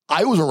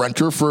I was a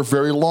renter for a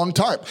very long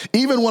time.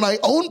 Even when I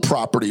owned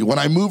property, when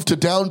I moved to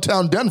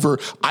downtown Denver,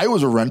 I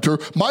was a renter.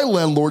 My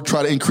landlord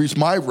tried to increase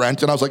my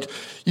rent, and I was like,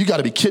 you got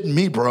to be kidding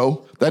me,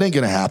 bro. That ain't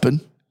going to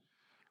happen.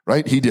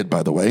 Right? He did,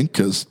 by the way,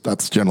 because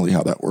that's generally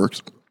how that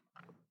works.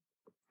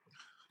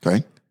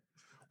 Okay.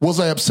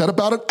 Was I upset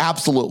about it?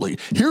 Absolutely.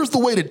 Here's the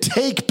way to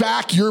take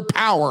back your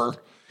power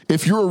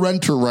if you're a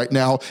renter right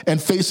now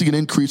and facing an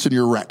increase in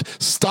your rent.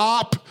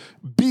 Stop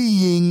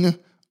being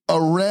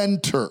a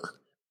renter.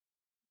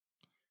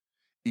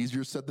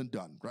 Easier said than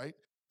done, right?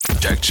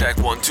 Check,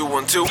 1 2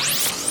 1 2.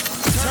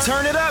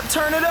 Turn it up.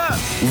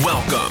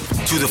 Welcome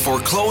to the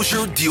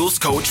Foreclosure Deals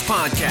Coach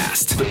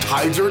podcast. The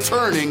tides are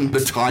turning.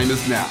 The time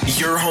is now.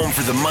 Your home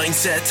for the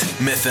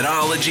mindset,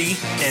 methodology,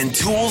 and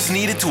tools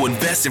needed to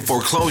invest in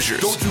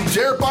foreclosures. Don't you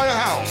dare buy a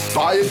house.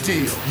 Buy a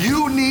deal.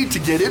 You need to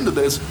get into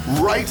this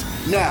right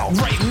now.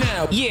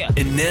 Yeah.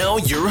 And now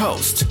your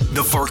host,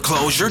 the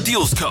Foreclosure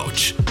Deals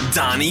Coach,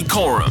 Donnie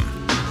Corum.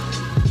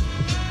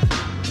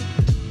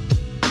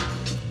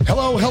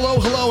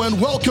 Hello,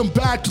 and welcome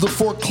back to the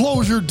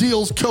Foreclosure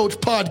Deals Coach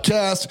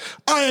podcast.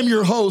 I am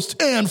your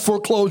host and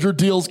Foreclosure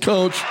Deals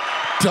Coach,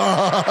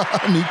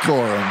 Donnie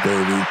Corum,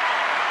 baby.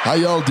 How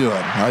y'all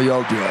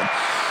doing?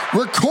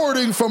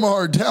 Recording from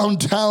our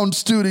downtown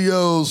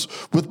studios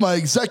with my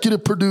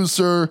executive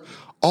producer,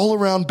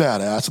 all-around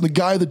badass, and the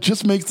guy that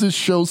just makes this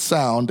show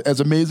sound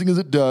as amazing as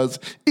it does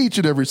each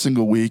and every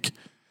single week,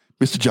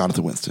 Mr.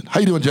 Jonathan Winston.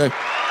 How you doing, Jay?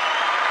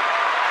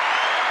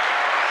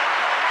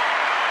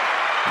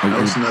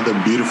 It's another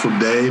beautiful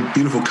day,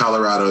 beautiful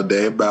Colorado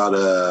day, about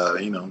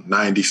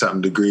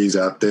 90-something degrees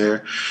out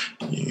there.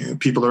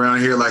 People around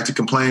here like to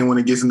complain when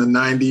it gets in the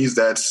 90s.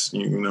 That's,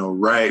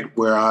 right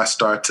where I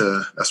start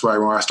to, that's right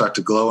where I start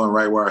to glow, and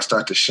right where I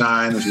start to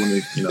shine is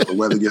when the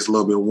weather gets a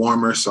little bit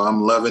warmer. So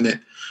I'm loving it.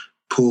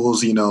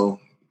 Pools,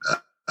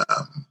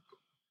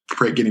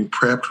 getting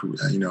prepped,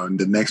 in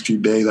the next few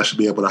days, I should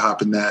be able to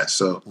hop in that.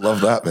 So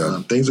love that,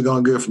 man. Things are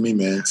going good for me,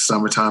 man.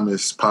 Summertime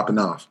is popping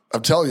off.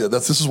 I'm telling you,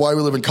 this is why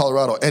we live in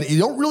Colorado. And you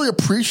don't really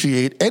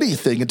appreciate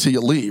anything until you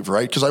leave,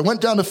 right? Because I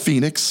went down to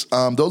Phoenix.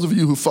 Those of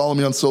you who follow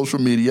me on social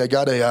media, I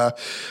got a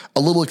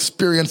little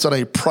experience on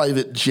a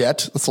private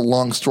jet. That's a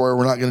long story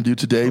we're not going to do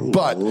today. Ooh.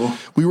 But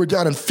we were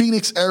down in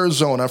Phoenix,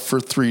 Arizona for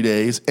 3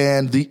 days,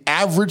 and the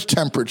average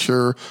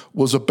temperature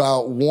was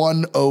about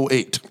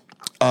 108.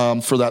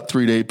 For that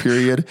 3-day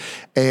period.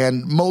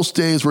 And most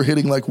days we're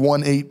hitting like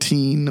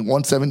 118,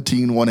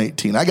 117,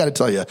 118. I got to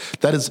tell you,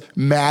 that is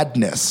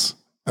madness.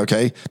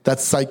 Okay.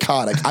 That's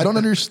psychotic. I don't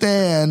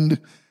understand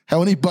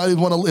how anybody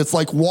it's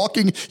like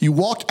you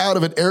walk out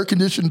of an air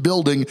conditioned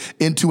building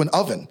into an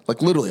oven.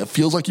 Like literally, it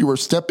feels like you were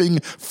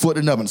stepping foot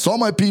in an oven. So all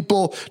my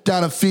people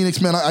down in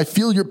Phoenix, man, I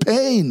feel your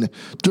pain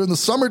during the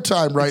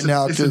summertime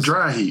now. It's a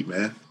dry heat,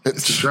 man.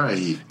 It's a dry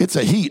heat. It's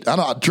a heat. I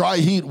don't know, dry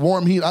heat,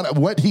 warm heat,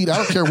 wet heat. I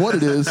don't care what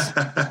it is.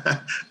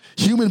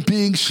 Human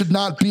beings should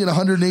not be in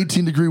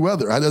 118 degree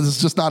weather. This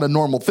is just not a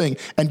normal thing.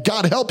 And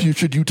God help you,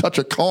 should you touch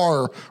a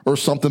car or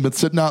something that's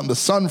sitting out in the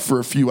sun for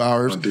a few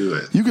hours, don't do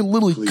it. You can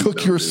literally Please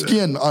cook your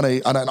skin on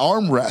an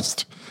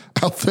armrest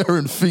out there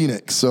in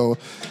Phoenix. So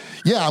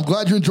yeah, I'm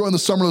glad you're enjoying the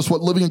summer. That's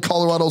what living in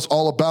Colorado is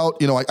all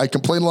about. I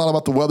complain a lot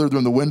about the weather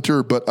during the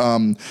winter, but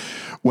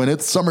when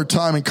it's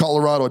summertime in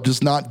Colorado, it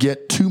does not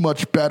get too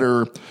much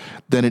better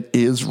than it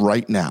is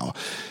right now.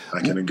 I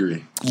can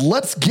agree.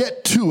 Let's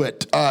get to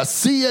it.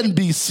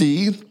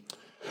 CNBC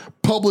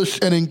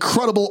published an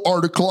incredible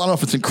article. I don't know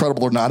if it's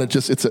incredible or not.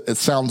 It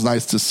sounds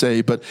nice to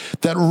say, but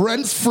that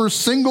rents for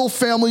single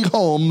family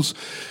homes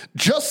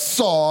just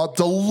saw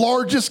the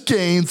largest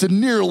gains in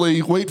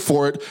nearly, wait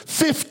for it,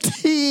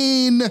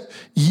 15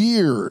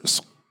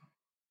 years.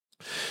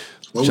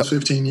 What was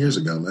 15 years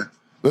ago, man?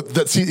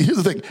 See,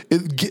 here's the thing.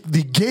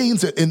 The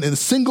gains in a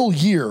single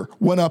year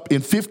went up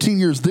in 15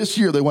 years. This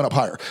year, they went up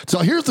higher. So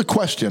here's the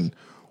question.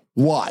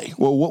 Why?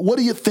 Well, what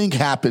do you think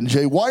happened,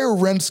 Jay? Why are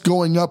rents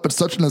going up at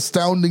such an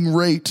astounding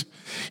rate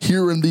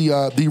here in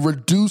the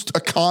reduced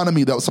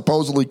economy that was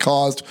supposedly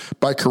caused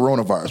by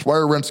coronavirus? Why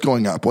are rents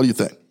going up? What do you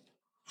think?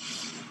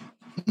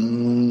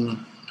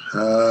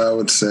 I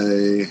would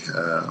say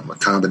a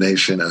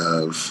combination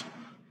of,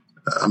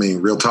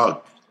 real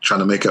talk, trying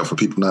to make up for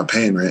people not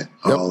paying rent.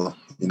 Yep.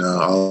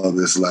 All of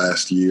this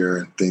last year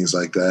and things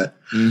like that.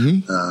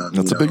 Mm-hmm.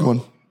 That's a big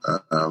one.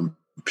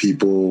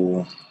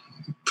 People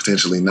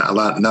potentially not a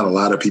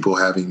lot of people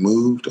having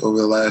moved over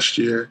the last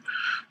year.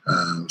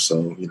 Trying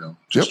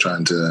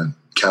to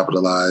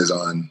capitalize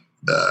on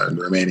the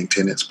remaining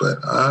tenants. But,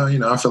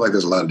 I feel like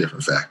there's a lot of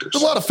different factors.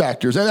 There's a lot of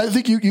factors. And I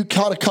think you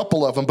caught a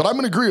couple of them, but I'm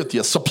going to agree with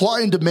you.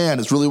 Supply and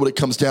demand is really what it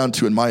comes down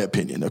to, in my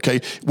opinion.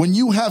 Okay. When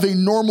you have a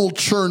normal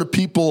churn of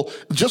people,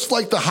 just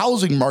like the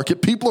housing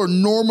market, people are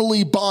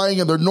normally buying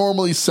and they're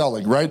normally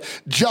selling, right?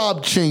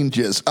 Job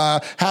changes,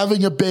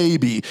 having a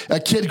baby,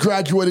 a kid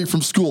graduating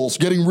from school, so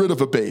getting rid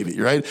of a baby,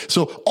 right?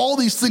 So all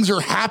these things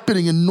are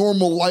happening in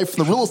normal life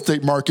in the real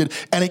estate market,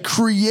 and it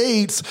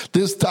creates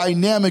this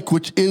dynamic,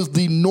 which is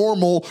the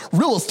normal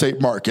real estate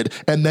market.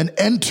 And then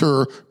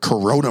enter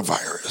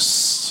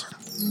coronavirus.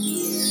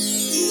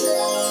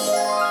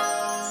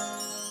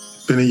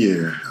 been a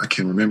year. I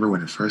can remember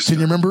when it first started. Can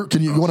you remember?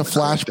 You want to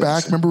flash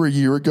back? Remember a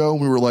year ago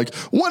we were like,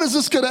 when is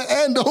this going to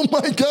end? Oh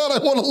my God,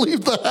 I want to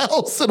leave the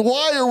house. And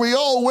why are we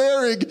all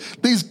wearing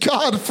these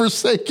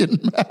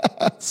godforsaken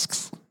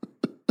masks?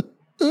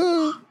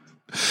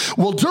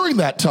 Well, during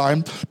that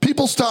time,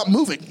 people stopped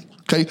moving.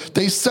 Okay,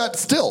 they sat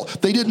still.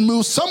 They didn't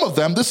move. Some of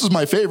them, this is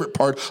my favorite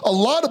part, a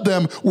lot of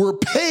them were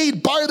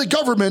paid by the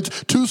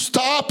government to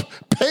stop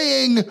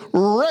paying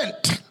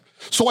rent.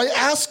 So I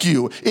ask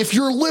you, if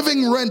you're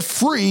living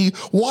rent-free,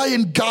 why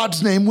in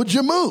God's name would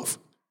you move?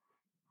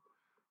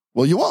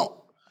 Well, you won't.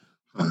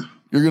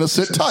 You're going to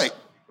sit tight,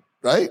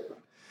 right?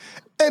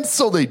 And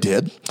so they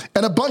did.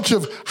 And a bunch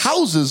of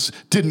houses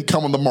didn't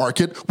come on the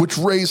market, which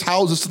raised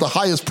houses to the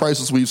highest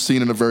prices we've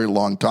seen in a very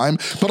long time.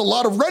 But a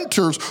lot of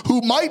renters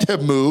who might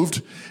have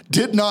moved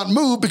did not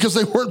move because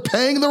they weren't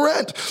paying the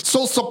rent.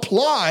 So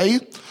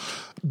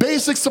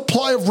basic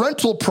supply of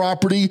rental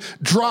property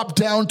dropped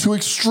down to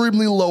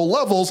extremely low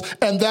levels,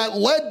 and that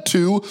led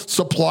to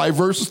supply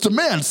versus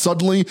demand.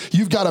 Suddenly,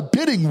 you've got a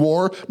bidding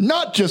war,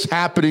 not just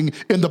happening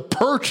in the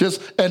purchase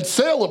and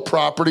sale of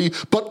property,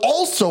 but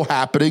also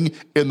happening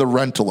in the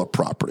rental of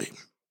property.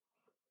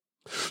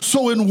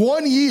 So in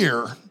 1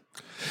 year,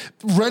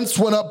 rents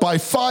went up by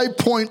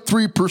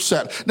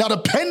 5.3%. Now,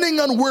 depending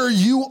on where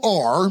you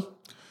are,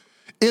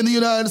 in the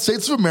United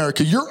States of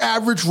America, your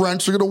average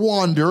rents are going to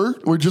wander.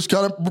 We're just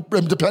kind of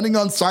depending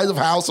on size of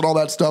house and all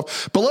that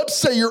stuff. But let's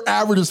say your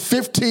average is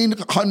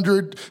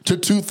 $1,500 to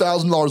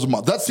 $2,000 a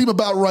month. That seem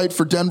about right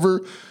for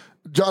Denver,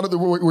 Jonathan,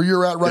 where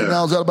you're at right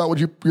now. Is that about what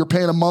you're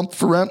paying a month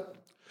for rent?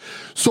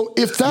 So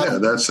if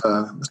that, that's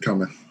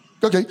coming.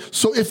 Okay,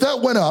 so if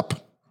that went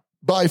up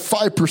by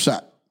 5%,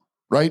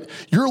 right?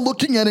 You're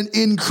looking at an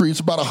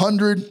increase about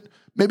 $100,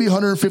 maybe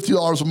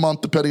 $150 a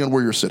month, depending on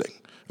where you're sitting.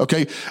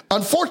 Okay.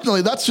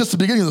 Unfortunately, that's just the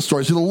beginning of the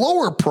story. See, the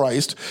lower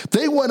priced,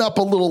 they went up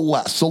a little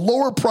less. So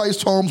lower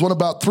priced homes went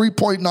about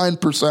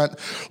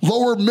 3.9%.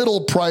 Lower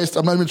middle priced,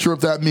 I'm not even sure if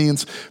that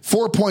means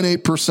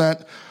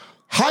 4.8%.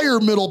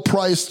 Higher middle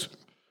priced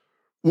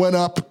went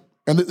up,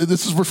 and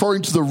this is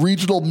referring to the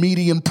regional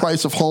median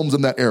price of homes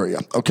in that area.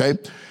 Okay.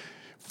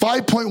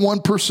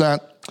 5.1%.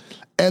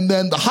 And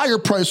then the higher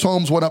priced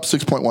homes went up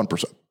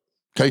 6.1%.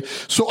 Okay.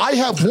 So I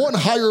have one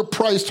higher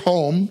priced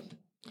home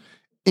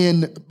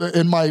in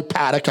my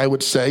paddock, I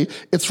would say.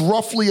 It's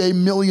roughly $1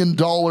 million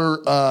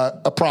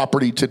a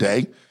property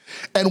today.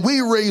 And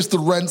we raised the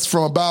rents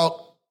from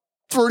about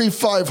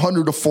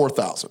 $3,500 to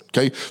 $4,000.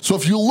 Okay. So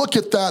if you look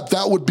at that,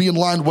 that would be in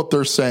line with what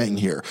they're saying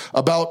here.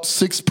 About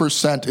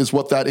 6% is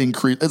what that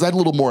increase is. A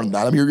little more than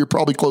that. I mean, you're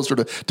probably closer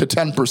to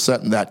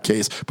 10% in that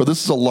case, but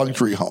this is a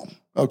luxury home.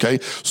 Okay.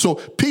 So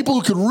people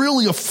who could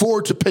really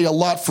afford to pay a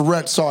lot for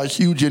rent saw a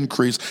huge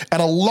increase.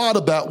 And a lot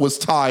of that was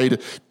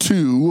tied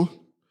to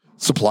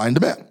supply and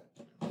demand,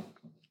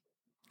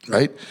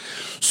 right?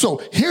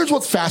 So here's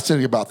what's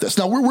fascinating about this.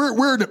 Now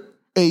we're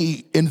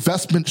an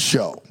investment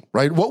show,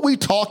 right? What we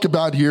talk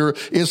about here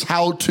is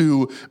how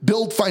to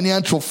build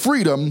financial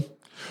freedom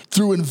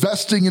through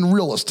investing in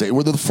real estate.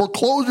 We're the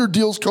Foreclosure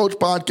Deals Coach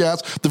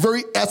podcast. The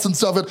very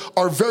essence of it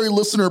are very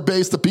listener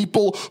based. The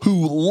people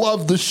who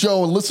love the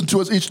show and listen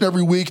to us each and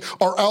every week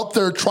are out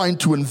there trying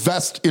to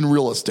invest in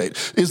real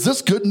estate. Is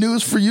this good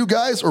news for you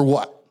guys or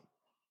what?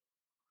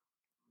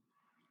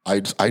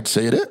 I'd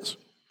say it is.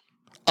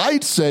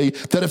 I'd say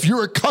that if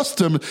you're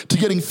accustomed to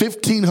getting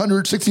 $1,500,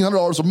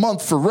 $1,600 a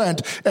month for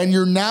rent, and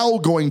you're now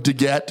going to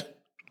get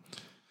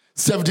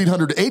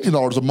 $1,700 to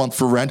 $1,800 a month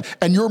for rent,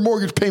 and your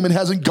mortgage payment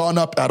hasn't gone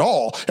up at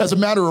all. As a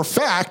matter of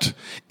fact,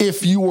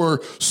 if you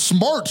were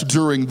smart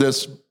during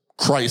this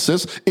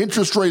crisis,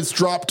 interest rates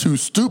dropped to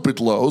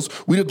stupid lows.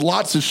 We did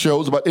lots of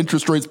shows about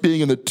interest rates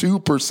being in the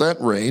 2%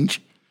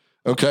 range.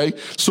 Okay.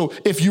 So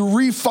if you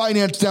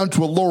refinance down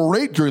to a lower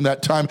rate during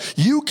that time,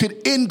 you could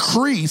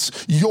increase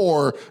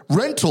your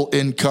rental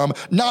income,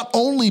 not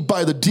only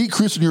by the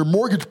decrease in your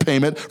mortgage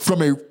payment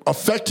from a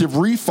effective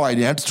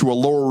refinance to a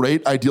lower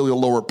rate, ideally a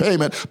lower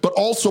payment, but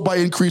also by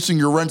increasing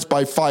your rents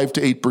by 5 to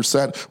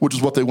 8%, which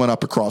is what they went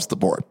up across the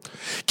board.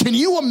 Can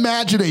you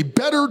imagine a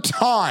better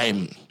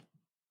time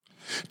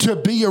to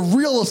be a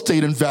real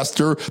estate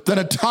investor than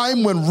a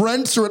time when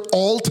rents are at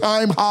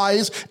all-time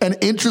highs and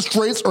interest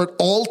rates are at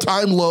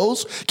all-time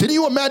lows? Can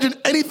you imagine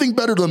anything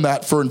better than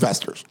that for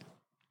investors?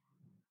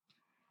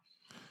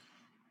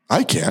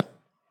 I can't.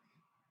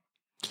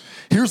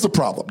 Here's the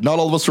problem. Not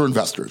all of us are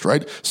investors,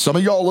 right? Some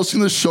of y'all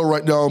listening to this show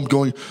right now, I'm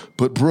going,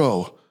 but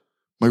bro,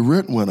 my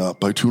rent went up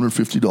by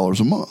 $250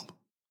 a month.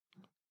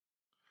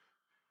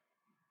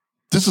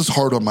 This is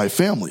hard on my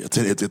family.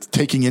 It's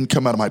taking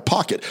income out of my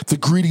pocket. The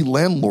greedy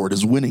landlord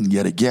is winning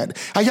yet again.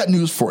 I got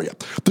news for you.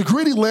 The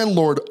greedy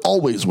landlord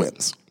always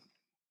wins.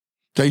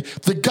 Okay?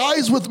 The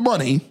guys with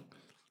money,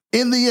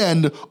 in the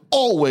end,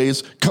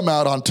 always come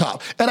out on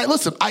top. And I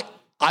was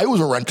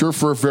a renter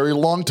for a very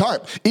long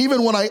time.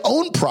 Even when I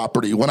owned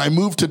property, when I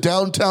moved to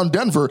downtown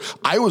Denver,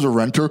 I was a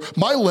renter.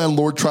 My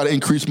landlord tried to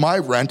increase my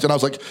rent, and I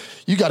was like,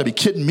 you got to be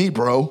kidding me,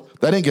 bro.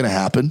 That ain't going to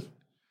happen.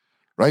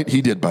 Right?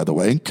 He did, by the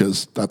way,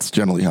 because that's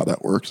generally how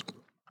that works.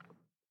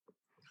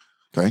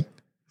 Okay.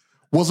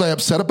 Was I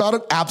upset about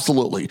it?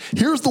 Absolutely.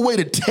 Here's the way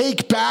to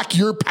take back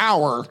your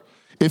power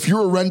if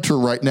you're a renter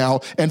right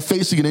now and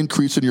facing an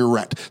increase in your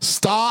rent.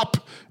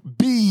 Stop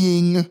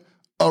being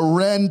a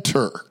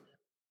renter.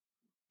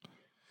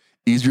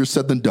 Easier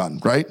said than done,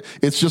 right?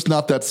 It's just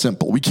not that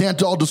simple. We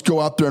can't all just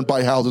go out there and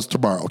buy houses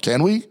tomorrow,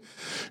 can we?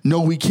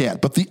 No, we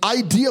can't. But the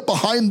idea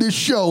behind this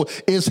show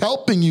is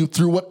helping you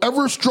through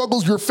whatever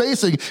struggles you're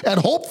facing.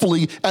 And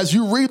hopefully, as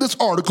you read this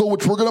article,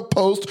 which we're going to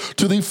post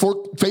to the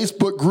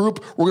Facebook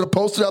group, we're going to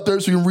post it out there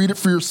so you can read it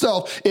for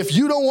yourself. If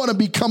you don't want to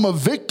become a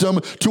victim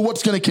to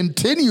what's going to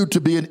continue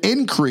to be an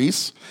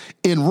increase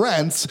in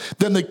rents,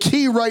 then the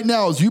key right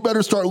now is you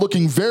better start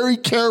looking very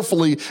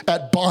carefully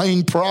at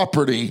buying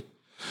property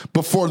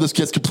before this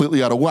gets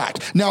completely out of whack.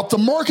 Now, if the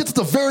market's at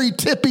the very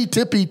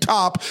tippy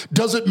top,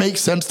 does it make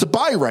sense to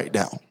buy right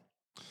now?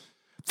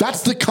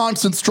 That's the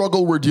constant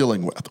struggle we're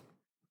dealing with,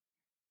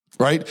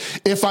 right?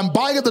 If I'm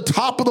buying at the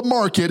top of the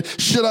market,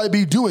 should I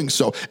be doing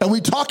so? And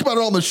we talk about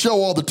it on the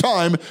show all the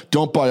time.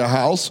 Don't buy a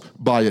house,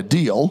 buy a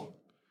deal.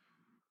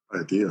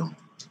 A deal.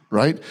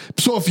 Right?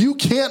 So if you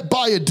can't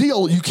buy a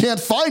deal, you can't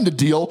find a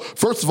deal.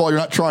 First of all, you're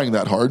not trying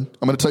that hard.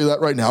 I'm going to tell you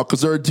that right now because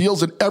there are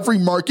deals in every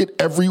market,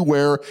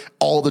 everywhere,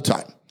 all the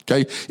time.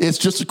 Okay? It's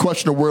just a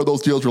question of where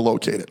those deals are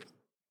located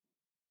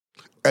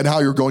and how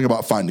you're going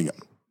about finding them.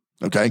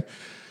 Okay?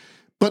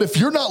 But if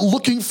you're not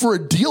looking for a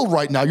deal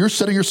right now, you're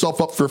setting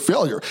yourself up for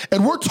failure.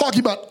 And we're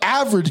talking about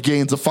average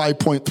gains of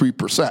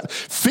 5.3%.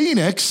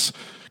 Phoenix,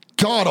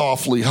 god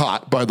awfully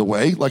hot, by the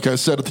way. Like I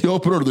said at the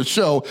opener of the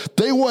show,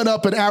 they went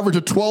up an average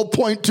of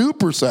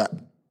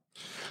 12.2%.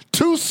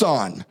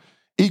 Tucson,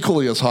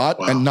 equally as hot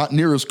and not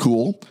near as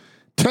cool,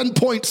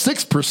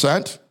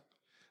 10.6%.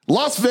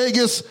 Las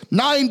Vegas,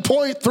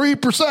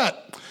 9.3%.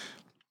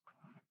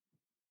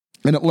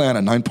 In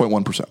Atlanta,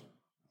 9.1%.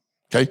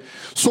 Okay.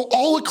 So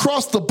all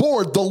across the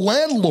board, the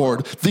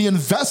landlord, the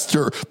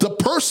investor, the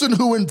person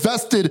who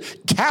invested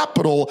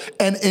capital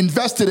and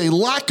invested a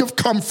lack of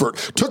comfort,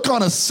 took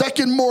on a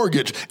second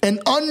mortgage, an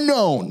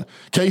unknown.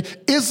 Okay.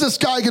 Is this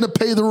guy going to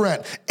pay the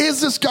rent?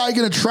 Is this guy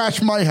going to trash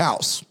my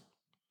house?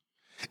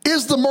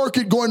 Is the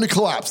market going to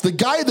collapse? The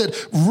guy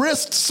that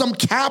risked some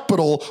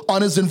capital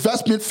on his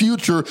investment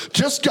future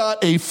just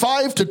got a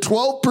 5 to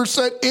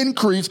 12%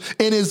 increase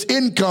in his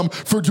income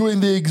for doing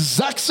the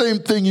exact same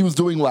thing he was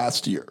doing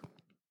last year.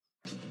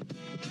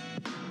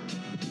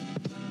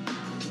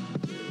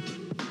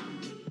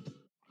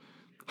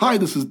 Hi,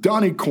 this is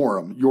Donnie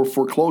Corum, your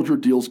foreclosure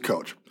deals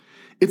coach.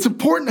 It's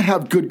important to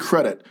have good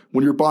credit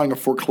when you're buying a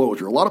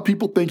foreclosure. A lot of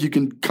people think you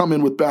can come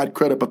in with bad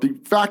credit, but the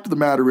fact of the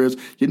matter is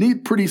you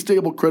need pretty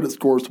stable credit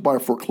scores to buy a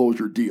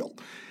foreclosure deal.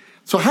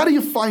 So how do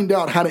you find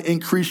out how to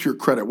increase your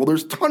credit? Well,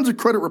 there's tons of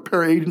credit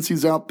repair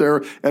agencies out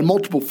there and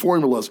multiple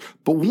formulas,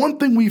 but one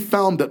thing we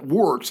found that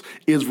works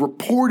is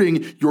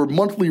reporting your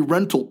monthly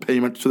rental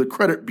payments to the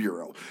credit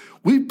bureau.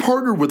 We've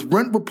partnered with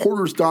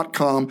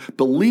RentReporters.com,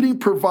 the leading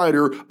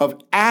provider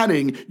of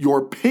adding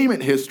your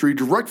payment history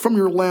direct from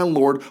your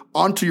landlord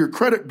onto your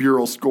credit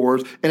bureau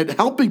scores, and it's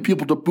helping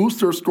people to boost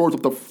their scores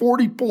up to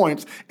 40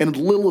 points in as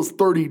little as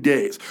 30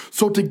 days.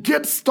 So to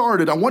get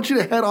started, I want you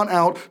to head on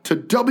out to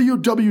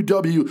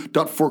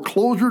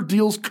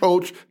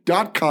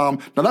www.foreclosuredealscoach.com.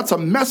 Now that's a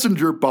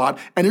messenger bot,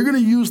 and you're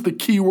going to use the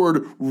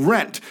keyword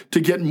rent to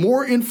get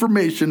more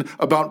information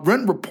about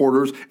Rent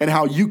Reporters and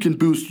how you can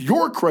boost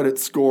your credit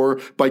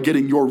score by getting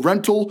your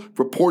rental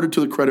reported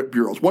to the credit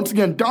bureaus. Once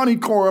again, Donnie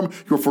Corum,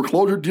 your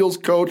foreclosure deals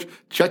coach.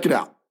 Check it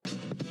out.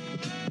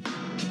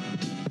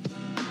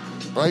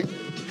 Right?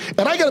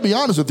 And I got to be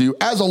honest with you,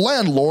 as a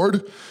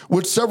landlord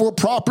with several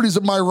properties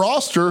in my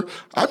roster,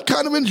 I'm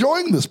kind of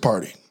enjoying this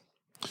party.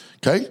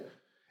 Okay?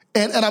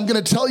 And I'm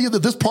going to tell you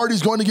that this party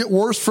is going to get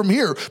worse from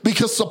here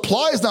because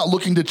supply is not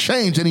looking to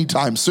change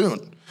anytime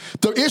soon.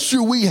 The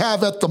issue we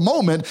have at the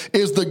moment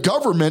is the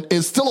government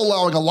is still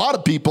allowing a lot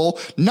of people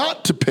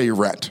not to pay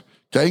rent.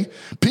 Okay,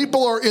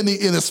 people are in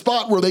the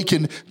spot where they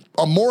can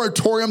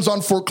moratoriums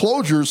on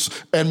foreclosures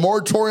and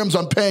moratoriums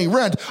on paying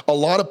rent. A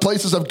lot of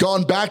places have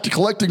gone back to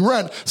collecting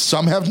rent.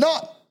 Some have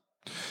not.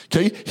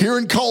 Okay, here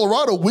in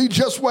Colorado, we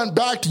just went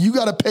back to you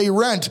got to pay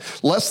rent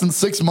less than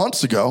 6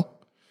 months ago,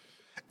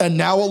 and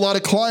now a lot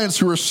of clients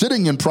who are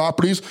sitting in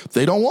properties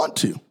they don't want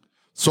to,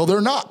 so they're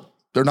not.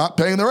 They're not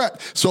paying the rent.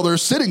 So they're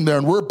sitting there,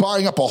 and we're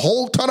buying up a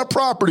whole ton of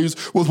properties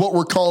with what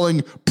we're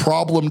calling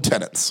problem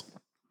tenants.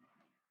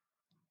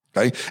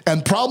 Okay?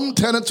 And problem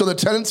tenants are the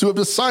tenants who have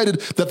decided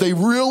that they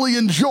really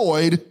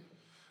enjoyed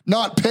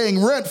not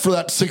paying rent for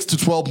that 6 to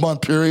 12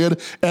 month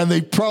period, and they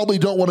probably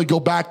don't want to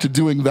go back to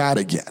doing that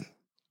again.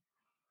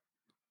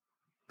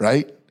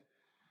 Right?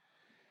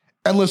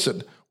 And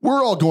listen,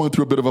 we're all going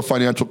through a bit of a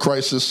financial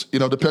crisis,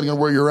 depending on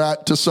where you're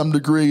at to some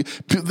degree.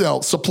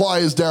 Supply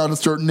is down in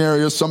certain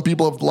areas. Some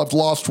people have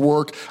lost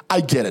work.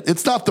 I get it.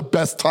 It's not the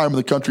best time in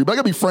the country, but I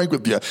got to be frank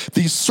with you.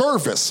 The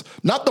service,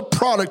 not the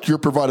product you're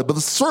provided, but the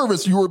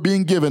service you are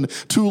being given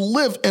to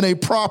live in a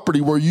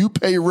property where you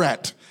pay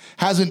rent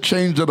hasn't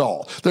changed at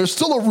all. There's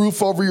still a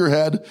roof over your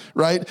head,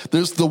 right?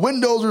 The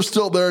windows are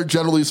still there,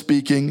 generally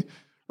speaking,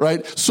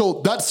 right?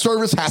 So that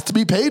service has to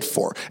be paid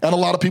for, and a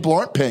lot of people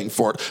aren't paying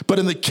for it. But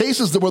in the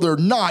cases where they're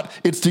not,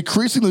 it's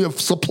decreasing the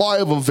supply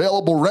of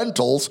available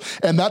rentals,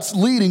 and that's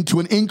leading to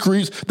an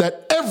increase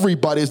that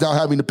everybody is now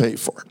having to pay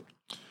for.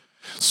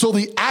 So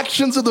the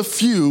actions of the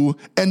few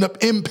end up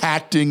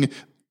impacting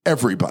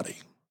everybody.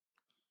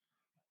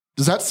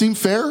 Does that seem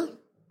fair?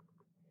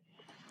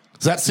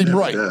 Does that seem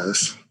right? It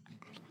does.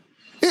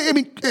 I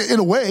mean, in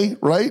a way,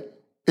 right?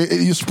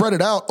 You spread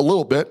it out a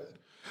little bit.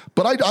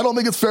 But I don't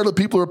think it's fair that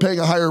people are paying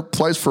a higher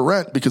price for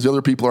rent because the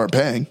other people aren't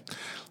paying.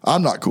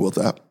 I'm not cool with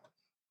that.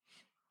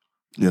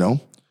 You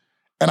know?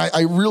 And I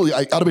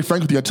got to be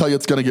frank with you, I tell you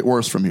it's going to get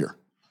worse from here.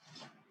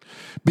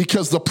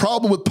 Because the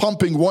problem with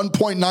pumping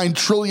 $1.9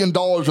 trillion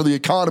of the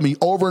economy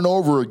over and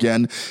over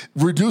again,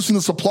 reducing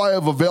the supply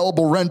of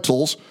available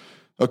rentals,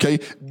 okay,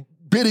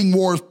 bidding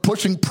wars,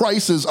 pushing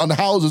prices on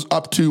houses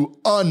up to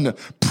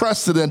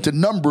unprecedented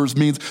numbers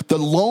means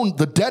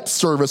the debt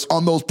service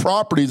on those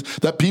properties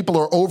that people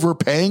are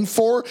overpaying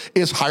for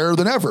is higher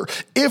than ever.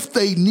 If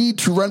they need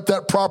to rent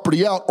that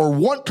property out or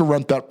want to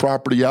rent that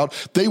property out,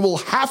 they will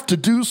have to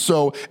do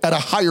so at a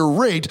higher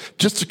rate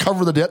just to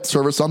cover the debt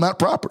service on that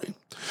property.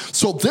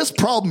 So this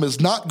problem is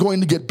not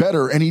going to get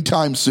better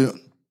anytime soon.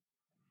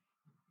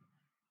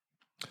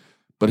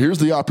 But here's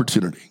the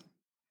opportunity.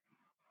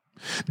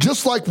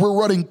 Just like we're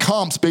running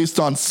comps based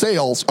on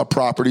sales of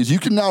properties, you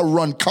can now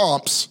run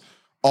comps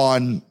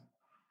on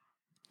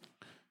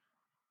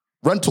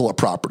rental of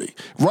property.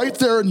 Right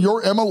there in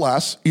your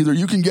MLS, either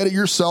you can get it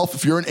yourself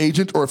if you're an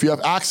agent, or if you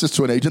have access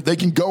to an agent, they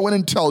can go in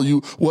and tell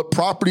you what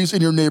properties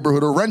in your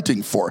neighborhood are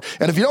renting for.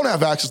 And if you don't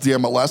have access to the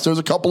MLS, there's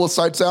a couple of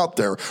sites out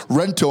there.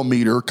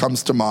 Rentometer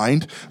comes to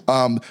mind.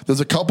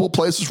 There's a couple of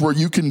places where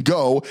you can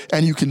go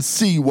and you can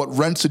see what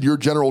rents in your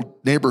general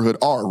neighborhood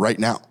are right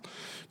now.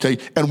 Okay,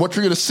 and what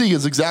you're going to see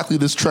is exactly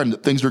this trend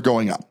that things are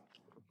going up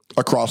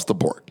across the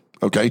board.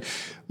 Okay,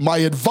 my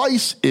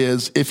advice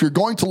is if you're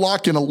going to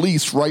lock in a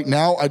lease right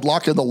now, I'd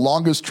lock in the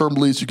longest term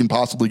lease you can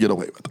possibly get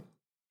away with.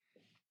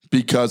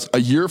 Because a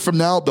year from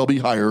now, they'll be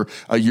higher.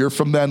 A year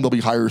from then, they'll be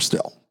higher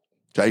still.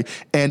 Okay,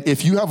 and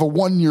if you have a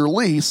 1-year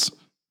lease,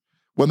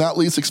 when that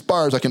lease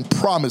expires, I can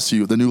promise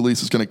you the new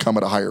lease is going to come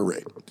at a higher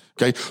rate.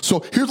 Okay, so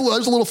there's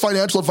a little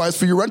financial advice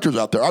for your renters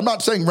out there. I'm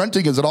not saying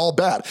renting is at all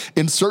bad.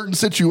 In certain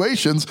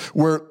situations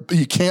where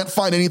you can't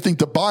find anything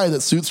to buy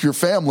that suits your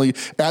family,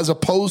 as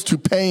opposed to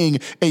paying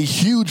a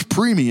huge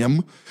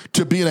premium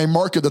to be in a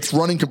market that's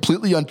running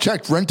completely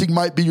unchecked, renting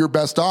might be your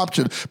best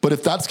option. But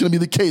if that's going to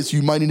be the case,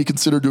 you might need to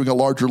consider doing a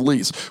longer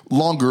lease,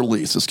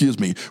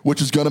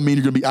 which is going to mean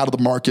you're going to be out of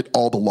the market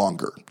all the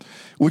longer,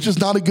 which is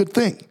not a good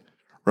thing.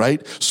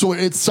 Right? So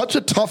it's such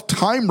a tough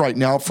time right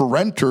now for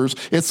renters.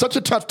 It's such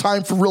a tough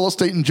time for real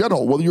estate in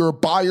general, whether you're a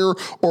buyer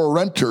or a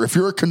renter. If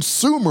you're a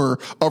consumer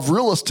of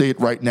real estate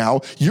right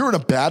now, you're in a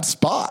bad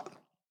spot.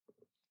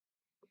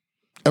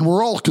 And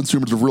we're all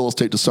consumers of real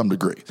estate to some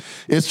degree.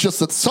 It's just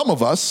that some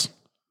of us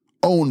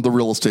own the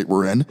real estate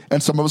we're in,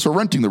 and some of us are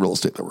renting the real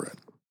estate that we're in.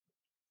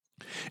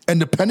 And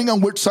depending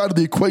on which side of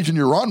the equation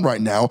you're on right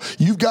now,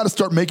 you've got to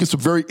start making some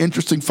very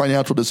interesting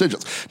financial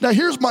decisions. Now,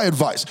 here's my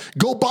advice.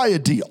 Go buy a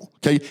deal,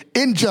 okay?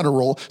 In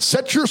general,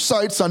 set your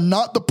sights on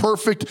not the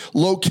perfect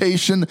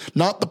location,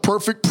 not the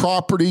perfect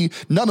property,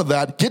 none of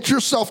that. Get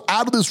yourself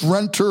out of this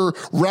renter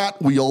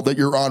rat wheel that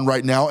you're on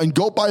right now and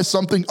go buy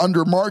something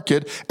under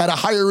market at a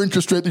higher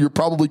interest rate that you're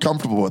probably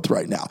comfortable with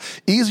right now.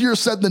 Easier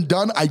said than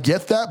done, I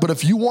get that, but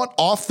if you want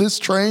off this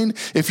train,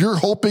 if you're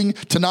hoping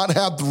to not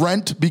have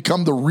rent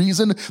become the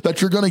reason that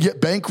you're going to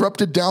get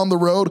bankrupted down the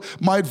road,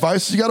 my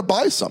advice is you got to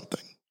buy something.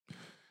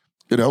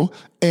 You know,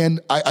 and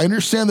I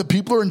understand that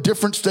people are in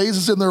different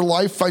stages in their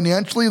life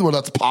financially where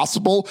that's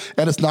possible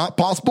and it's not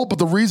possible. But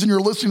the reason you're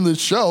listening to this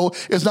show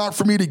is not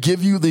for me to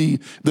give you the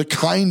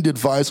kind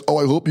advice, oh,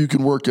 I hope you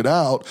can work it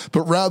out,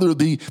 but rather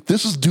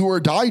this is do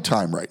or die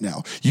time right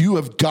now. You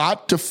have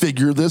got to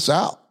figure this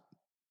out.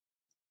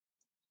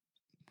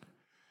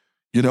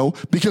 You know,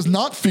 because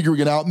not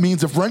figuring it out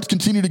means if rents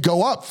continue to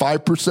go up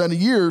 5% a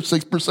year,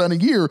 6% a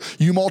year,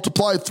 you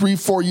multiply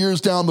 3-4 years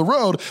down the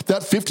road,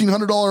 that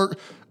 $1,500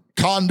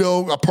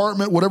 condo,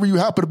 apartment, whatever you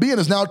happen to be in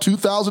is now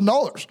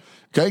 $2,000.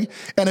 Okay.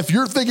 And if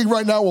you're thinking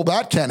right now, well,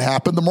 that can't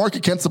happen, the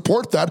market can't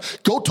support that,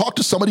 go talk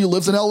to somebody who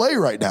lives in LA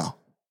right now.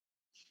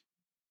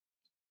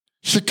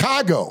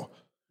 Chicago,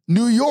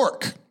 New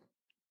York,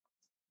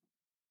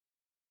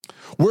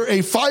 where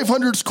a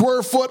 500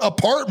 square foot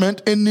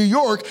apartment in New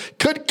York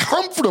could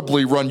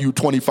comfortably run you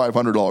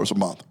 $2,500 a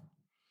month.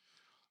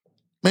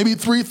 Maybe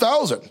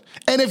 $3,000.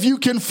 And if you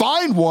can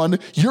find one,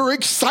 you're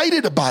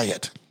excited to buy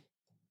it.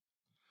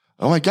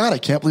 Oh my God, I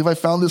can't believe I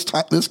found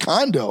this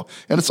condo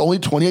and it's only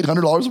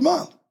 $2,800 a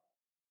month.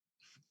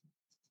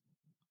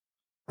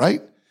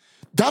 Right?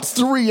 That's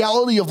the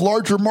reality of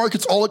larger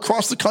markets all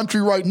across the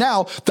country right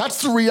now.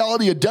 That's the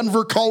reality of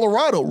Denver,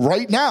 Colorado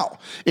right now.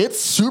 It's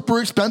super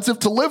expensive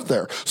to live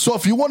there. So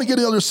if you want to get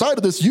to the other side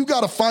of this, you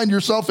got to find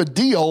yourself a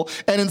deal.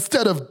 And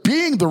instead of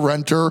being the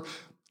renter,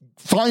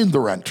 find the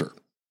renter.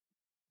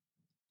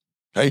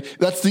 Okay?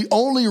 That's the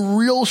only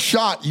real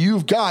shot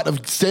you've got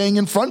of staying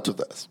in front of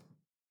this.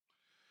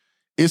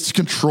 is to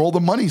control the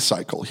money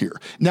cycle here.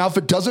 Now, if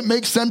it doesn't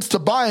make sense to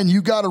buy and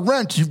you got to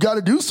rent, you've got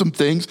to do some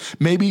things.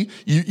 Maybe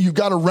you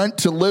got to rent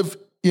to live,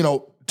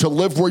 to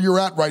live where you're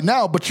at right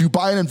now, but you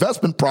buy an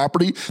investment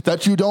property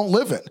that you don't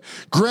live in.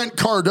 Grant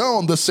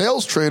Cardone, the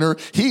sales trainer,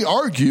 he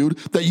argued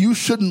that you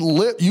should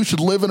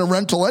live in a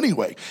rental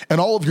anyway,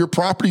 and all of your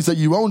properties that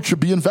you own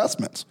should be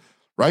investments,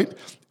 right?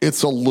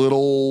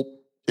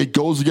 It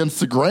goes against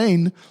the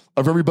grain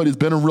of everybody who's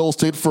been in real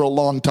estate for a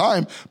long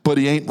time, but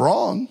he ain't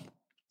wrong.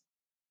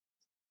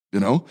 I'm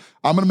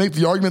going to make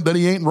the argument that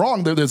he ain't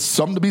wrong. There's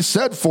something to be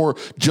said for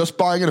just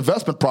buying an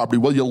investment property.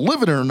 Whether you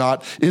live in it or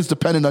not is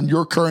dependent on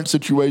your current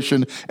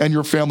situation and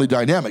your family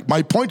dynamic.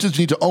 My point is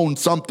you need to own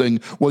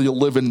something whether you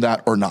live in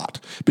that or not,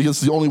 because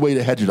it's the only way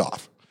to hedge it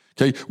off.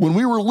 Okay, when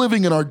we were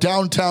living in our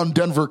downtown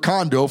Denver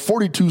condo,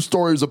 42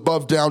 stories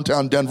above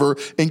downtown Denver,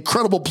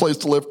 incredible place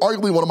to live,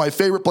 arguably one of my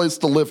favorite places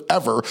to live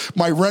ever,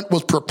 my rent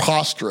was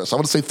preposterous. I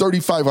want to say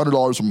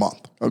 $3,500 a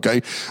month.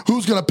 Okay,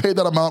 who's going to pay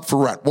that amount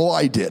for rent? Well,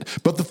 I did.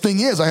 But the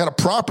thing is, I had a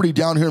property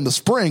down here in the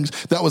Springs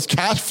that was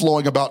cash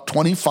flowing about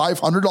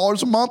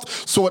 $2,500 a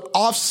month, so it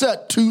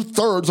offset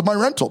 2/3 of my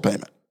rental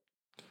payment.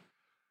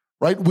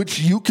 Right, which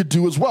you could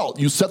do as well.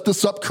 You set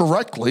this up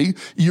correctly.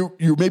 You're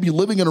maybe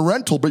living in a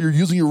rental, but you're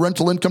using your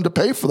rental income to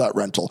pay for that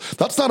rental.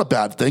 That's not a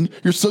bad thing.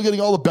 You're still getting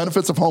all the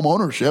benefits of home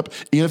ownership,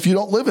 even if you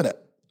don't live in it.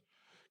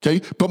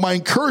 Okay, but my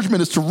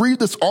encouragement is to read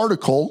this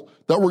article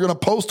that we're going to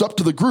post up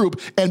to the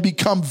group and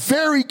become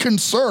very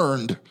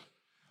concerned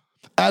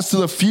as to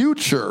the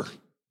future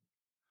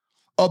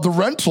of the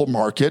rental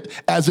market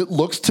as it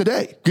looks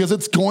today, because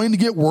it's going to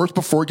get worse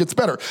before it gets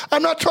better.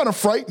 I'm not trying to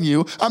frighten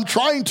you. I'm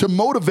trying to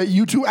motivate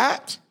you to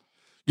act.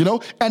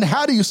 And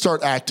how do you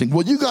start acting?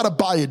 Well, you got to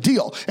buy a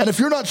deal. And if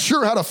you're not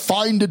sure how to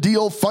find a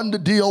deal, fund a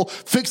deal,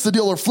 fix the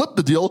deal, or flip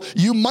the deal,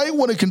 you might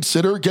want to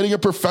consider getting a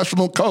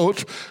professional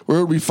coach.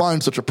 Where would we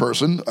find such a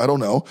person? I don't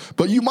know.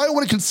 But you might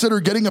want to consider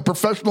getting a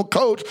professional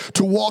coach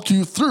to walk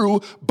you through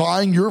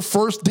buying your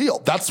first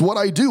deal. That's what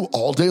I do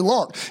all day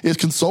long, is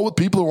consult with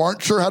people who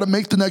aren't sure how to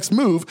make the next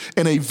move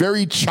in a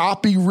very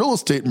choppy real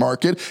estate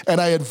market. And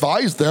I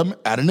advise them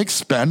at an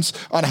expense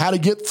on how to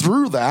get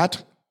through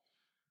that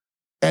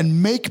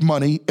and make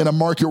money in a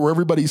market where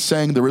everybody's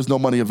saying there is no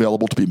money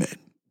available to be made.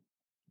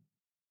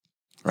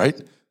 Right?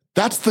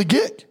 That's the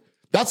gig.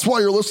 That's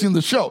why you're listening to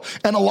the show.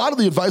 And a lot of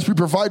the advice we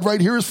provide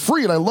right here is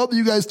free. And I love that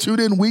you guys tune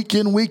in,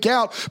 week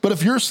out. But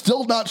if you're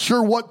still not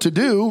sure what to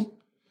do,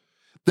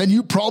 then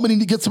you probably need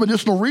to get some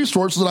additional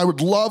resources. And I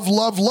would love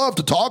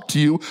to talk to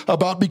you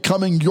about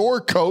becoming your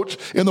coach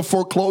in the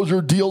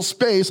foreclosure deal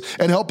space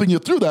and helping you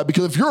through that.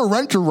 Because if you're a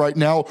renter right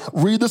now,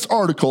 read this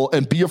article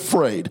and be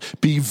afraid.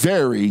 Be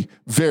very,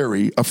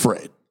 very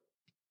afraid.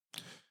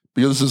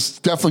 Because this is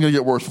definitely going to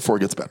get worse before it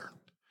gets better.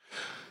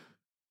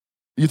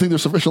 You think they're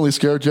sufficiently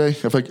scared, Jay?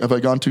 Have I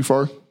gone too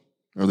far?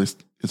 Is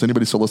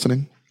anybody still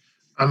listening?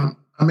 I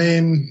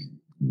mean,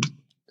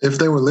 if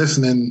they were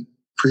listening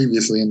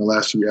previously in the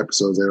last few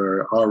episodes, they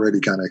were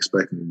already kind of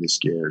expecting to get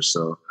scared.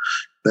 So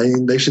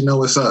they should know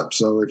what's up.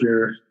 So if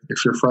you're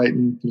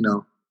frightened,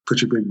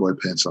 put your big boy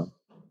pants on.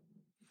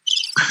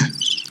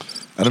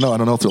 I don't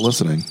know if they're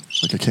listening.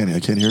 Like I can't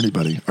hear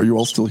anybody. Are you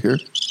all still here?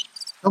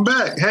 I'm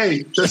back.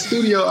 Hey, the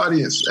studio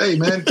audience. Hey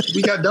man,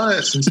 we got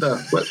donuts and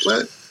stuff. What?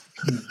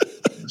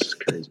 This is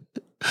crazy.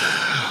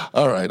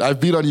 All right. I've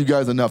beat on you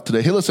guys enough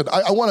today. Hey, listen,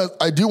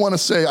 I do want to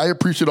say I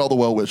appreciate all the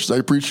well wishes. I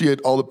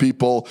appreciate all the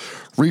people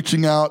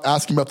reaching out,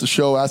 asking about the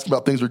show, asking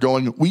about things are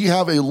going. We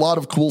have a lot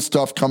of cool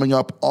stuff coming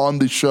up on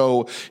the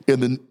show in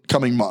the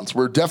coming months.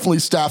 We're definitely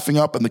staffing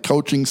up in the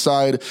coaching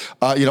side.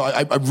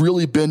 I've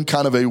really been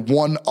kind of a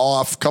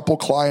one-off, couple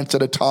clients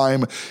at a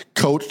time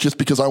coach, just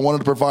because I wanted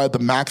to provide the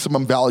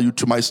maximum value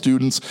to my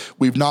students.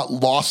 We've not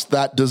lost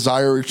that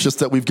desire. It's just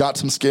that we've got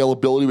some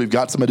scalability. We've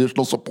got some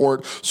additional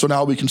support. So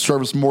now we can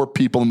service more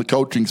people in the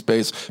coaching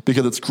space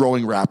because it's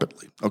growing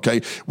rapidly.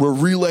 Okay. We're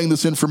relaying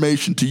this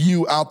information to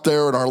you out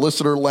there in our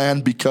listener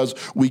land because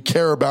we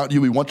care about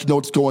you. We want you to know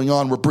what's going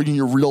on. We're bringing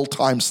you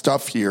real-time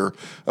stuff here.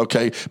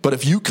 Okay. But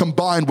if you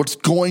combine what's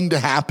going to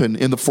happen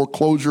in the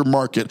foreclosure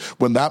market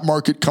when that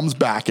market comes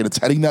back, and it's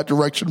heading that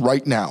direction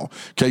right now,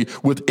 okay,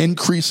 with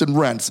increase in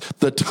rents,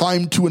 the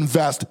time to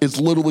invest is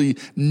literally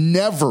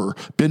never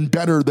been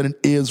better than it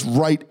is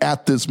right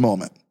at this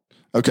moment.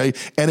 Okay.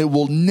 And it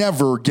will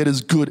never get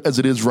as good as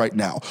it is right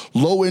now.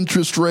 Low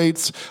interest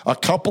rates, a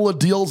couple of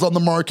deals on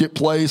the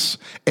marketplace,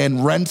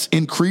 and rents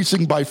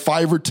increasing by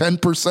 5 or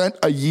 10%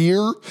 a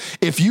year.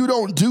 If you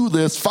don't do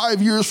this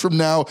 5 years from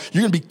now,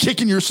 you're going to be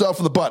kicking yourself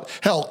in the butt.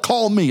 Hell,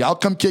 call me. I'll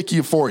come kick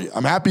you for you.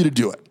 I'm happy to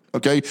do it.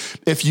 Okay.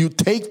 If you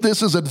take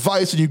this as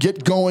advice and you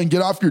get going,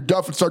 get off your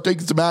duff and start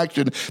taking some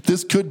action,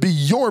 this could be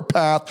your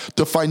path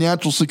to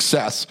financial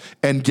success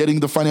and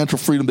getting the financial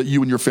freedom that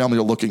you and your family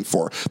are looking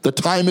for. The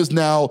time is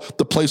now.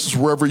 The place is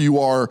wherever you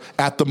are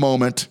at the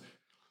moment,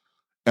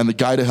 and the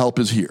guy to help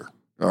is here.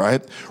 All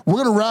right.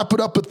 We're going to wrap it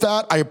up with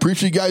that. I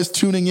appreciate you guys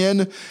tuning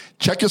in.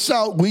 Check us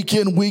out week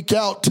in, week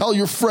out. Tell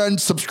your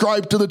friends,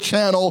 subscribe to the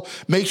channel.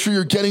 Make sure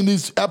you're getting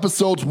these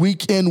episodes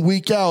week in,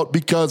 week out,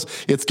 because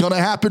it's going to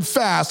happen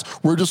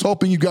fast. We're just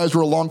hoping you guys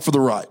are along for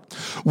the ride.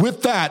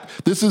 With that,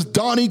 this is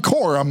Donnie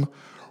Corum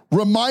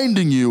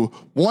reminding you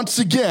once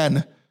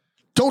again,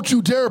 don't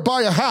you dare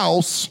buy a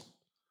house,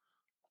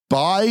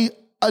 buy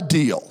a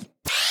deal.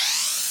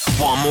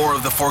 Want more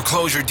of the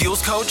Foreclosure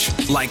Deals Coach?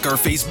 Like our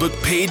Facebook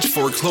page,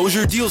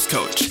 Foreclosure Deals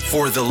Coach,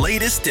 for the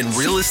latest in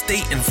real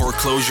estate and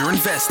foreclosure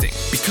investing.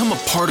 Become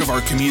a part of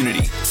our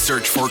community.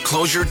 Search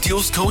Foreclosure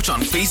Deals Coach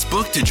on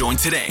Facebook to join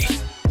today.